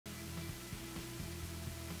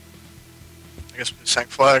I guess we Sanc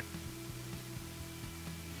flag.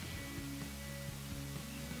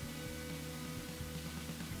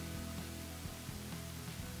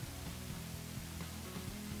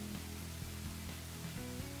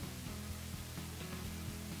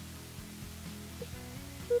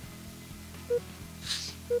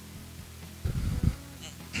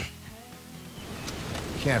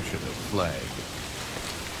 Capture the flag.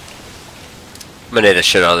 I'm gonna need to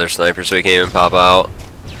shit out of their sniper so he can't even pop out.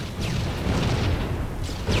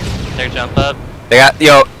 Their jump up. They got,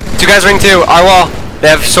 yo, 2 guys ring 2, our wall. They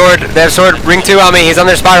have sword, ring 2 on me, he's on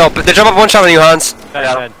their spiral. But they jump up 1 shot on you, Hans.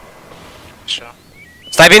 Dead.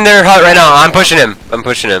 Sniping their hut right now, I'm pushing him. I'm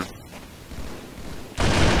behind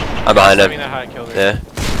him. Yeah.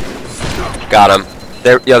 Got him.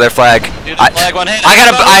 They're flag. Dude, flag, one hit.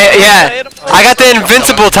 I got the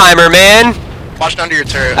invincible timer, man. Watch under your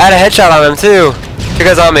turret. I had a headshot on him too. 2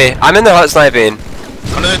 guys on me. I'm in the hut sniping.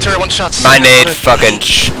 Under the turret, 1 shot. My nade fucking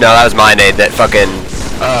no, that was my nade that fucking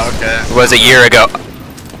was a year ago.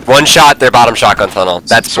 1 shot, their bottom shotgun tunnel.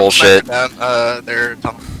 That's bullshit. Their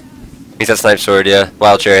tunnel. He's got snipe sword, yeah.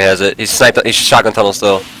 Wild Cherry has it. He's shotgun tunnel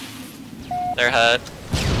still. Their hut.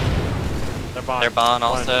 Their bond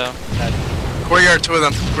also. Courtyard, 2 of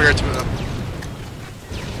them. Courtyard, 2 of them.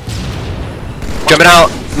 Jumping out.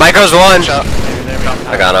 Micro's 1. Shot.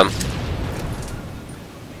 I got him.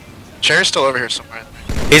 Cherry's still over here somewhere.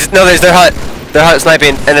 There's their hut. Their hut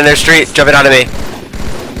sniping, and then their street jumping out of me.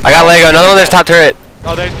 I got Lego. Another one. There's top turret.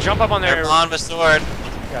 Oh, they jump up on their. They're on with sword.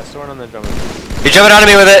 Yeah, sword on the jumping. He's jumping out of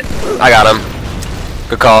me with it. I got him.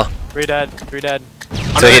 Good call. 3 dead. 3 dead.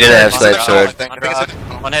 So he didn't have snipe sword.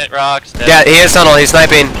 One hit rocks. Dead. Yeah, he is tunnel. He's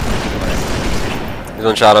sniping. He's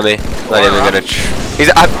 1 shot on me. Not even gonna. He's.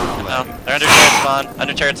 No, they're under turret spawn.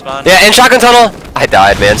 Under turret spawn. Yeah, in shotgun tunnel. I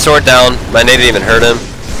died, man. Sword down. My nade didn't even hurt him.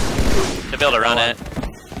 Should be able to run it.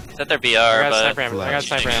 Is that their BR? I got But sniper ammo. I got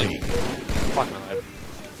sniper ammo. Fuck my life.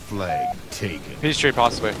 Flag taken. Peace tree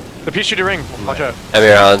possibly. The peace shooter ring. Watch out. I'm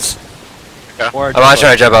here, Hans. I I want to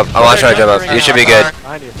try to jump up. I want to try to jump up. You should be good.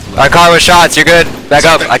 Our car with shots. You're good. Back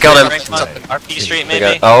up. I killed him. RP street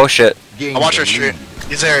maybe. Oh shit. I watch our street.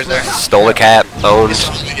 He's there, he's there. Stole a cap. Owned.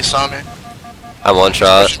 He saw me. I'm 1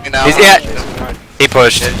 shot. He's, yeah. He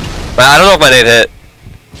pushed. I don't know if my nade hit.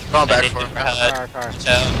 Going back for him.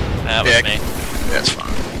 That was me. That's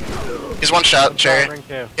fine. He's 1 shot, Cherry.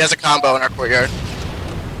 He has a combo in our courtyard.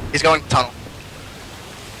 He's going tunnel.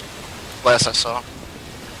 Last I saw.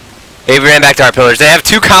 He ran back to our pillars. They have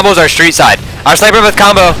 2 combos our street side. Our sniper with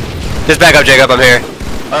combo. Just back up, Jacob. I'm here.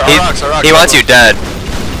 He wants you dead.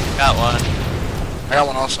 Got 1. I got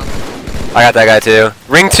 1 also. I got that guy too.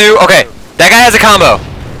 Ring 2. Okay. That guy has a combo.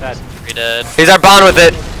 He did. He's our bond with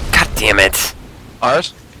it. God damn it.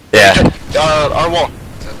 Ours? Yeah. Our wall.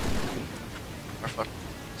 Our fucking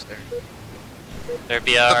stairs. Their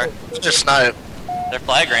BR. Just snipe. Their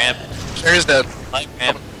flag ramp. Cherry's dead. Flag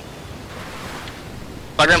ramp.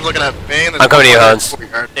 Flag ramp's looking at me. I'm coming to you, Hans.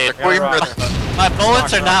 My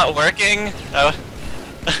bullets are not working. Oh.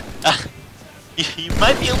 You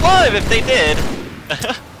might be alive if they did.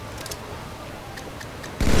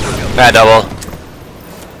 Bad double.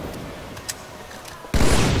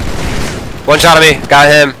 1 shot of me. Got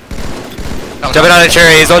him. Jumping on a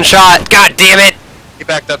cherry. He's 1 shot. God damn it. He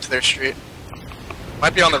backed up to their street.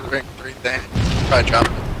 Might be on the ring 3 thing. Probably dropped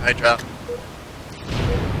it. I dropped.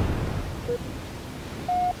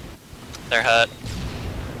 Their hut.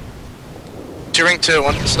 2 ring 2.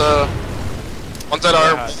 One's at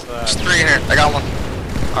our. There's 3 in here. I got 1.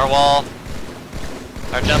 Our wall.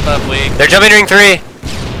 Our jump up weak. They're jumping ring 3.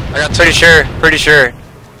 I got 2. Pretty sure.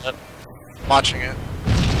 Yep. Watching it.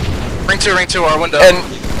 Ring 2, our window. And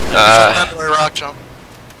rock jump.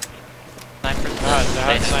 I'm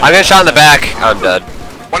getting shot in the back. I'm dead.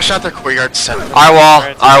 1 shot their courtyard, 7. Our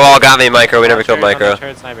wall got me, Micro. We never killed Micro.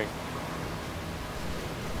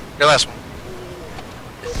 Your last one.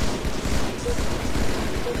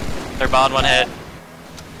 Their bond 1 hit.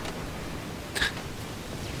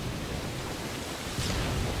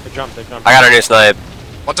 They jumped. I got our new snipe.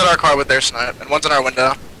 One's in our car with their snipe, and one's in our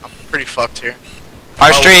window. I'm pretty fucked here.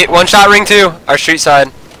 Our street, 1 shot ring 2. Our street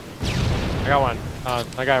side. I got 1.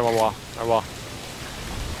 I got 1 wall. Our wall.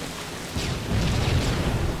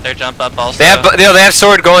 Their jump up also. They have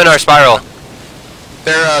sword going our spiral.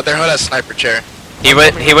 Their hood has sniper chair. He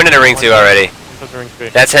went into ring 2 already.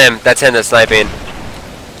 That's him that's sniping.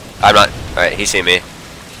 I'm not. Alright, he see me.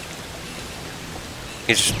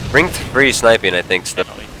 He's ring 3 sniping, I think. So.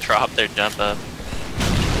 Drop their jump up.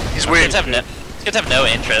 He's weird. These kids have no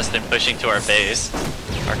interest in pushing to our base.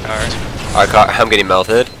 Our cars. Our car. I'm getting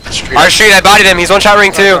melted. Our street. I bodied him. He's 1 shot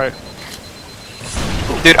ring 2.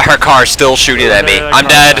 Dude, our car's still shooting at me. I'm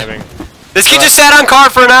dead. This kid just sat on car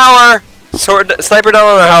for an hour. Sniper down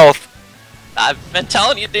on our health. I've been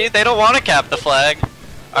telling you, dude, they don't want to cap the flag.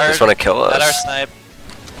 They just want to kill us. At our snipe.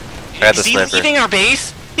 I got the Is he sniper. leaving our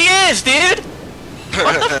base? He is, dude!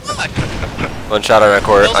 What the fuck? One shot on our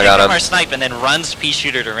court. I got him. Our snipe and then runs P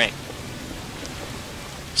shooter to ring.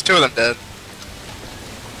 There's 2 of them dead.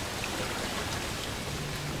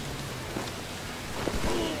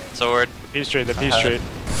 Sword. P Street, the P Street.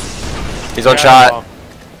 He's one shot.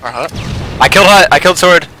 Our hut. I killed hut. I killed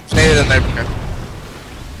sword. Naded in there.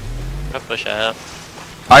 I'll push out.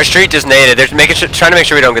 Our street just naded. They're trying to make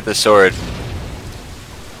sure we don't get the sword.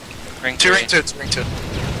 Ring 2, 3. ring 2, it's ring 2.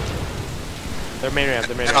 They're main ramp,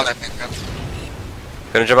 they're main And on ramp. that main ramp.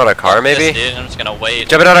 Gonna jump out our car, maybe? Yes, dude, I'm just gonna wait.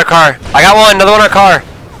 Jumping out our car. I got one. Another one on our car.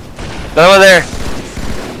 Another one there.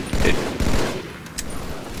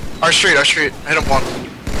 Our street, I hit him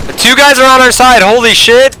 1. The 2 guys are on our side. Holy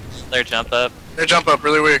shit. Their jump up. They jump up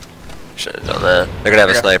really weak. Should have done that. They're gonna have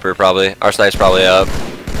a sniper probably. Our sniper's probably up.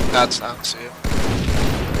 That's, I don't see it.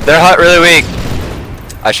 Their hut really weak.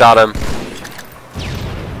 I shot him.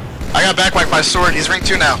 I got back my sword, he's ring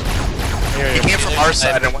 2 now. He came from our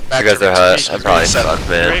side and went back Because to their ring 2. hut. He's I'm probably ring 7. fucked,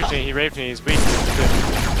 man. He raped me, he's weak.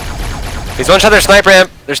 He's one shot their sniper ramp.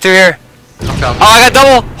 There's 2 here. I'm coming. Oh, I got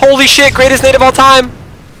double. Holy shit. Greatest nade of all time.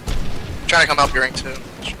 I'm trying to come help you ring 2.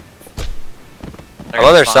 They're I'm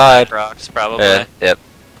on their spawn side. back Rocks, probably. Yeah, yep.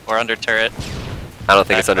 Or under turret. I don't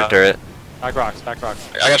think Back it's under rock. turret. Back rocks, back rocks.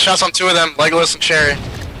 I got shots on 2 of them, Legolas and Cherry.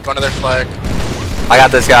 Going to their flag. I got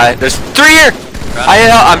this guy. There's 3 here.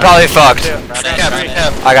 I'm probably fucked.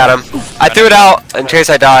 Recap. I got him. I threw it out in case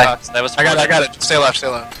I die. That was I got it. Stay left, stay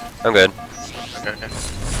left. I'm good. Okay.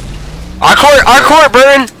 Our court,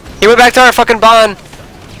 burn. He went back to our fucking bond.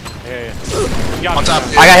 Yeah. On top,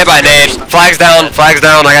 dude. I got hit by a nade. Flags down. Flags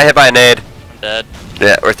down. I got hit by a nade. I'm dead.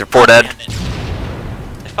 Yeah, we're 4 dead.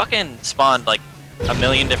 They fucking spawned like a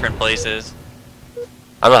million different places.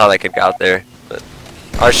 I don't know how that kid got there, but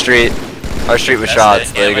our street was Test shots.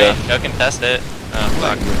 it, There you can't go. wait. Go contest it. Oh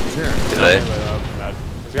fuck. Too late.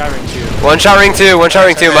 There's a guy ring 2. One shot ring 2. One shot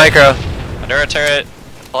ring 2. Micro. Under a turret.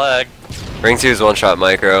 Flag. Ring 2 is one shot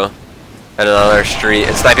micro. And another street.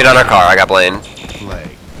 It's sniping on our car. I got Blaine. Flag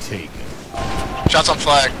taken. Shots on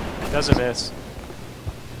flag. Doesn't miss.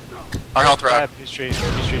 Our health Yeah, rock. P Street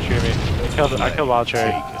shoot me. I killed Wild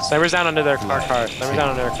Cherry. Sniper's down under their car. Sniper's down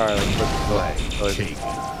under their car. Flag taken.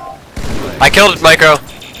 I killed micro.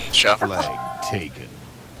 Shot. Flag taken.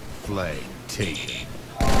 Flag taken.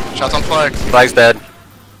 Shots on flag. Flag's dead.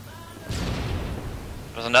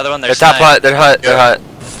 There's another one. Their There's top hut. Their hut. Their hut.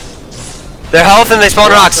 Their health and they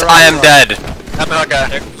spawn rocks. I am dead. Have the hut guy.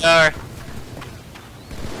 There we are.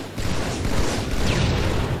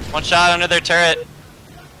 One shot under their turret.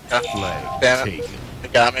 Flag Damn it. taken. They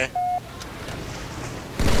got me.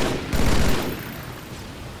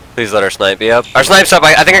 Please let our snipe be up. Our snipe's up.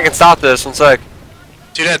 I think I can stop this. One sec.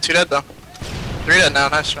 2 dead though. 3 dead now,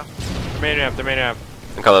 nice job. The main ramp.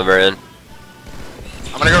 I'm coming, Vernon.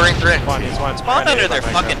 I'm gonna go ring 3. He's one. Spawned under their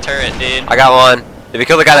fucking turret, dude. I got one. Did we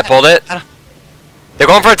kill the guy that pulled it? They're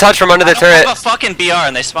going for a touch from under the I turret. have a fucking BR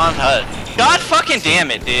and they spawned hut. God fucking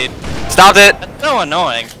damn it, dude. Stopped it. That's so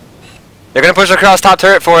annoying. They're gonna push across top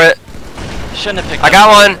turret for it. Shouldn't have picked I up. got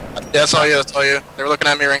one. Yeah, that's all you. They were looking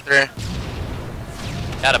at me ring 3.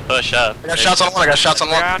 Gotta push up. I got shots on 1, I got shots on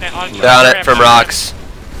 1. Down it from rocks.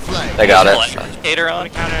 They got it. Indicator on.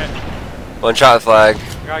 One shot flag.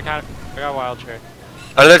 I got Wild Cherry.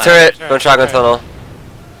 Under the turret. Turret, One shotgun turret. tunnel.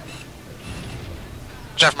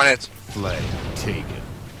 Jeff, my nades. Flag taken.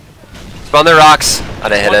 Spawn the rocks. I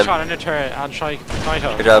didn't hit One him. shot under turret. I'll try.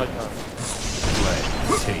 Good job.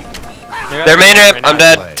 Flag taken. Their main ramp. I'm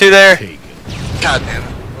dead. Flag 2 there. taken. God damn it.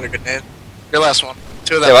 What a good nade. Your last one.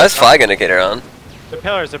 2 of them. Yeah, why is flag indicator on? The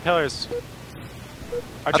pillars. I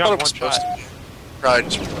I thought it jumped was one supposed shot. to be. Probably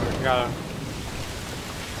just. I got him.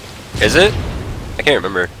 Is it? I can't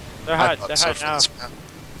remember. They're I hut. thought They're so hut for now. this map.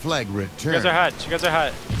 Flag You guys returned. are hut. You guys are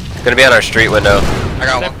hut. It's gonna be on our street window. I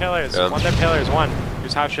got Their one. pillars. Yeah. One their pillars. One.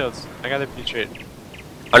 There's half shields. I got the P Street.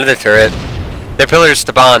 Under the turret. Their pillars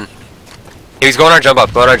to bond. He's going our jump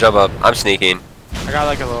up. I'm sneaking. I got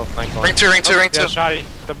like a little flank one. Ring 2, ring 2, ring 2. Yeah, Shoddy.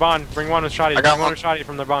 The bond. Bring one with Shoddy. I got Bring one one. with Shoddy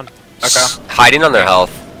from the bond. Okay. Hiding on their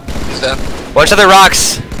health. He's dead. One shot the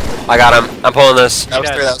rocks. I got him. I'm pulling this. That was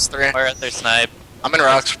dead. 3, that was 3. We're at their snipe. I'm in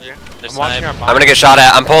rocks. Their I'm watching our snipe. bond. I'm gonna get shot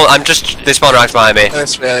at. They spawn rocks behind me. Yeah,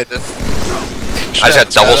 they did. I just got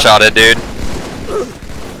double shotted, dude.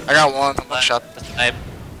 I got one. I'm one shot. The snipe.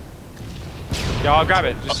 Yo, I'll grab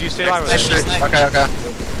it. Just you stay alive with it. Okay.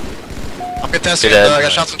 I'm contesting You're dead. though. I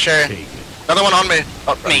got shots on Cherry. Taken. Another one on me.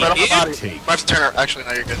 Oh, Me, right on my dude. body. Take. Might have to turn her. Actually,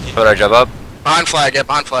 no, you're good. When I jump up? Behind flag, yeah,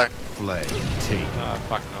 behind flag. Flag taken.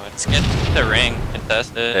 Fuck no. Let's get the ring,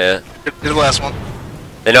 contest it. Yeah. You're the last one.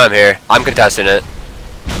 They know I'm here. I'm contesting it.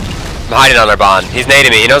 I'm hiding on their bond. He's nading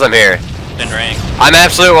me. He knows I'm here. In ring. I'm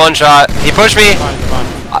absolute one shot. He pushed me.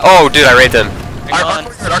 Oh, dude, I raped him.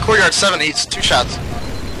 Our courtyard 7. He's 2 shots.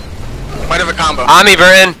 Might have a combo. On me,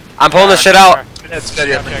 Burton. I'm pulling this shit out. It's good,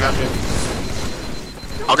 yeah.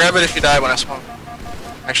 I'll grab it if you die when I spawn.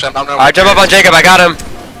 Actually, I'm not. Alright, jump up on Jacob. I got him.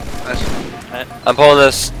 Nice. I'm pulling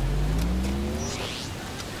this.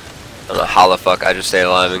 I don't know how the fuck I just stayed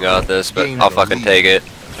alive and got this, but I'll fucking take it.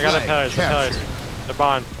 I got the pillars, the pillars. The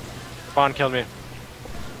bond. The bond killed me.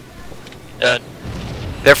 Dead.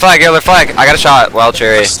 Their flag, yeah, their flag. I got a shot. Wild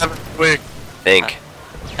cherry. 7 weak. Think.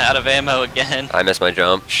 Out of ammo again. I missed my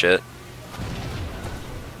jump. Shit.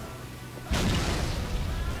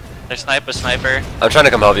 There's sniper. I'm trying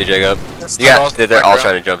to come help you, Jacob. You got, they're all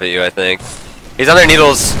trying to jump at you, I think. He's on their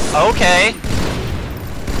needles. Okay.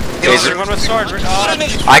 Ring one with sword.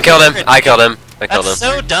 I killed him. I killed him. That's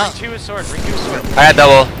so dumb. Ring 2 with sword. Ring 2 with sword. I had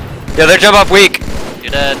double. Yeah, their jump up weak.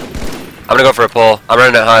 You're dead. I'm gonna go for a pull. I'm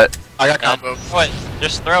running at hut. I got combo. What?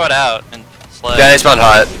 Just throw it out and slay. Yeah, they spawned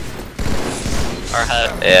hut. Our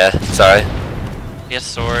head. Yeah, sorry. He has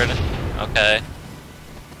sword. Okay.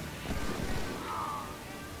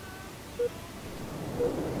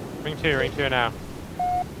 Ring 2 now.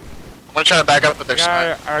 I'm gonna try to back up with their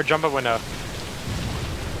snipe. Our jump up window.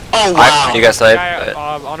 Oh wow! You got sniped? Guy,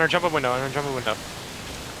 on our jump up window,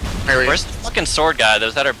 Where's the fucking sword guy that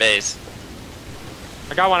was at our base?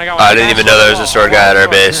 I got one. I didn't even know there was a sword guy at our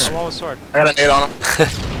base. Wall with sword. I got a nade on him.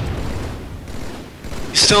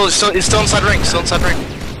 he's still inside ring.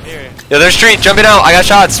 Here. Yo, there's street jumping out. I got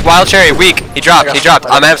shots. Wild cherry, weak. He dropped.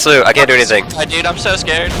 I'm absolute. I can't do anything. Dude, I'm so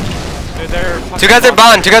scared. Dude, they're Two guys are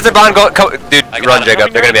bond. Go, dude, run,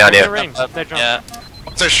 Jacob. They're gonna be on you. Yeah.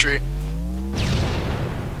 What's their street?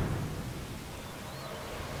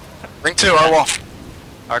 Ring 2, our wall.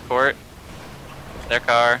 Our court. Their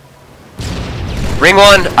car. Ring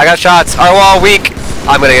 1. I got shots. Our wall weak.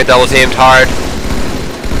 I'm gonna get double teamed hard.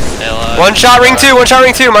 One shot. Ring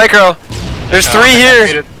 2. Micro. There's 3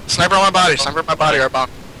 here. Sniper on my body. Our bomb.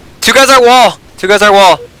 2 guys are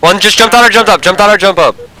wall. One just jumped out or jump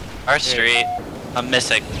up. Our street. I'm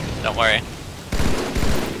missing. Don't worry.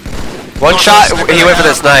 One shot. He went for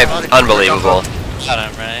the snipe. Unbelievable. Got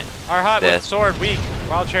him, right? Our hut Yeah. with sword, weak.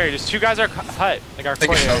 Wild cherry. Just 2 guys are hut. Like our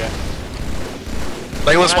core area.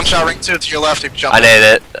 Legolas, 1 shot, ring 2 to your left if you jump. I nailed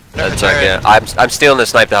it. That's okay. Yeah. I'm stealing the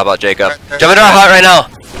snipe. How about Jacob? Jump into our hut right now.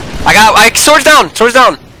 Swords down.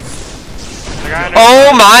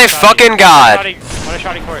 Oh my fucking god. One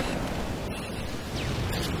shot in court.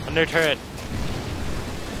 Under turret.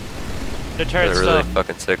 The turret They're really still.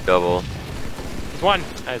 fucking sick double. One.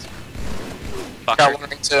 Nice. Got 1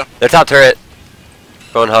 ring 2. They're top turret.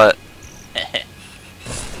 Going hut.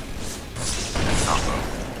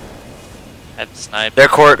 Had snipe. Their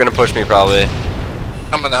court gonna push me probably.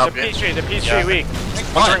 I'm gonna help you. The Peach Tree weak.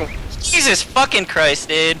 Jesus fucking Christ,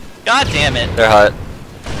 dude. God damn it. They're hut.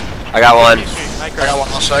 I got one. I got 1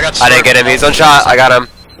 also. I didn't get him. He's one shot. I got him.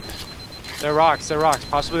 They're rocks.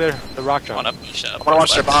 Possibly they're the rock jump. Wanna push up. I wanna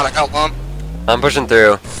watch their bond. I got 1. I'm pushing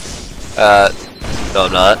through. No,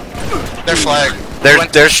 I'm not. Their flag.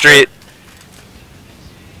 Their street.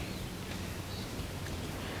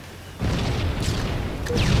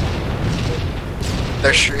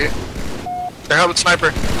 Their street. They're helping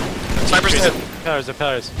sniper. Sniper's dead. The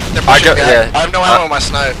pillars. They're pushing me. yeah. I have no ammo on my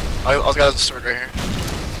snipe. I got a sword right here.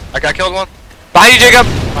 I killed 1. Behind you, Jacob.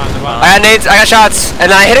 I got nades. I got shots,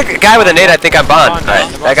 and I hit a guy with a nade. I think I'm bond. Alright,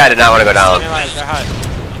 that guy did not want to go down. They're hot.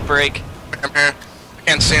 Break. I'm here. I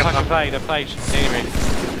can't see him. The plague.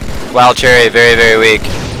 Wild cherry, very weak.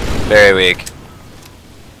 Very weak.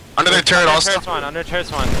 Under their turret also. Under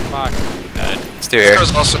turret's one. Fuck. It's 2 here.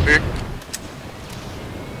 Turret's also big.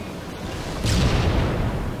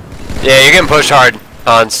 Yeah, you're getting pushed hard.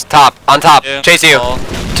 On top. Chase you.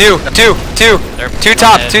 2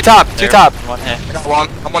 top. One hit. I got 1.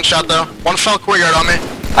 I'm 1 shot though. 1 fell courtyard on me.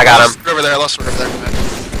 I got him. Over there. Lost over there.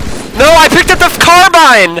 No, I picked up the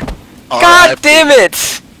carbine. God Alright. damn it.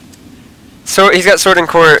 So he's got sword in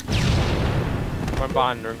court. One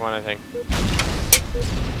bond, ring 1, I think.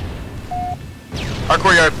 Our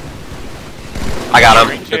courtyard. I got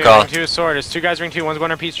Ring him. 2, Good call. Ring 2 is sword. There's 2 guys ring 2. One's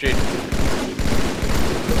going on Peach Street.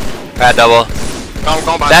 Bad double. No, I'm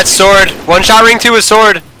going behind. That's sword. 1 shot ring 2 is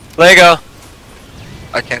sword. Lego.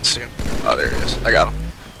 I can't see him. Oh, there he is. I got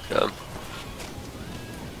him.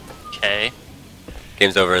 Okay.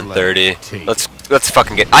 Game's over in 30. Let's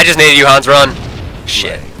fucking get. I just needed you, Hans. Run.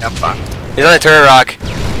 Shit. I'm fine. He's on the turret rock.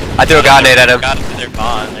 I threw a god nade at him. Got him to their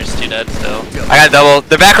bond. There's 2 dead still. I got a double.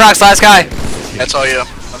 The back rock's last guy. That's all you.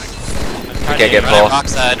 Okay, get Run full. it rock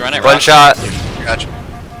side. Run it One rock shot. Gotcha.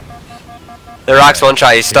 The rock's one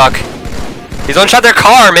shot. He's stuck. He's one shot their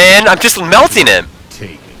car, man. I'm just melting him.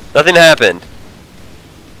 Taken. Nothing happened.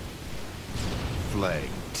 Flag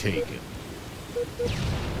taken.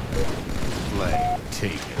 Flag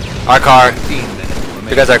taken. Our car. 15 minutes remaining.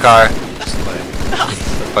 You guys our car. Flag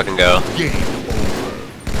Let's fucking go. Game over.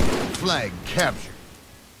 Flag captured.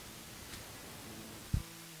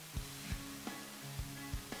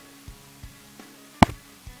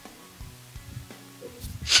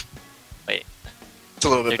 Wait. It's a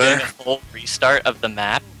little They're bit doing better. a full restart of the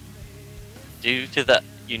map due to the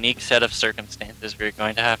unique set of circumstances we're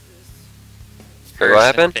going to have. Wait, what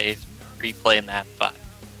happened? Phase replay map 5.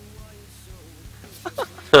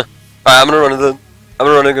 Alright, I'm gonna run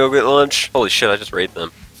and go get lunch. Holy shit, I just raided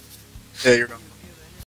them. Yeah, you're going.